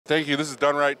Thank you. This is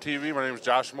Done Right TV. My name is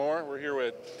Josh Moore. We're here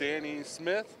with Danny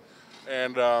Smith.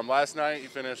 And last night you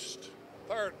finished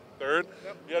Third. Third?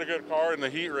 Yep. You had a good car in the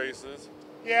heat races.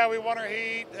 Yeah, we won our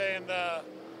heat and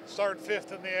started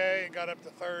fifth in the A and got up to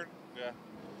third. Yeah.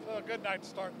 So a good night to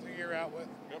start the year out with.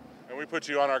 Yep. And we put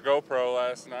you on our GoPro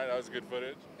last night. That was good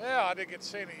footage. Yeah, I didn't get to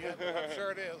see any yet, but I'm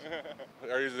sure it is.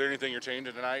 Is there anything you're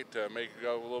changing tonight to make it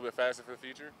go a little bit faster for the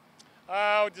future?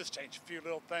 I would just change a few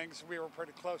little things. We were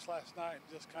pretty close last night.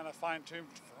 Just kind of fine-tuned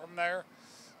from there.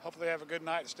 Hopefully have a good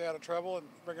night, stay out of trouble, and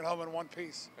bring it home in one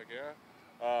piece. Heck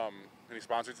yeah. Any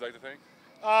sponsors you'd like to thank?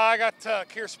 I got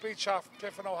Keir Speed Shop from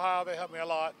Tiffin, Ohio. They helped me a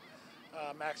lot.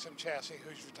 Maxim Chassis,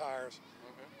 Hoosier Tires.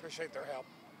 Okay. Appreciate their help.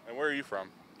 And where are you from?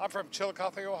 I'm from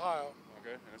Chillicothe, Ohio.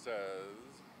 Okay. And it's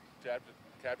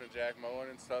Captain Jack Moen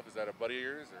and stuff. Is that a buddy of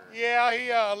yours? Or? Yeah, he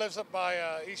lives up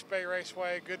by East Bay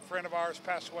Raceway. Good friend of ours,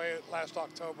 passed away last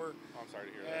October. Oh, I'm sorry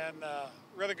to hear that. And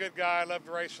really good guy. Loved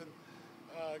racing.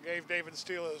 Gave David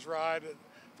Steele his ride,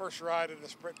 first ride in a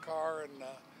sprint car, and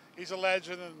he's a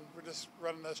legend. And we're just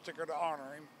running this sticker to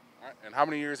honor him. All right. And how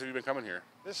many years have you been coming here?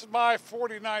 This is my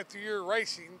 49th year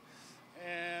racing,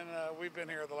 and we've been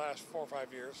here the last 4 or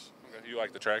 5 years. Okay. You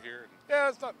like the track here? Yeah,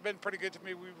 it's been pretty good to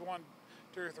me. We've won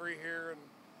 2 or 3 here and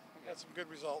had some good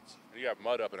results. And you got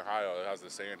mud up in Ohio. How's the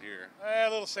sand here? A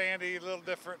little sandy, a little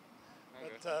different,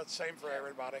 but same for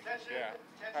everybody. Yeah.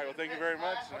 All right, well, thank you very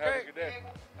much, and have a good day.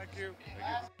 Thank you.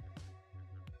 Thank you.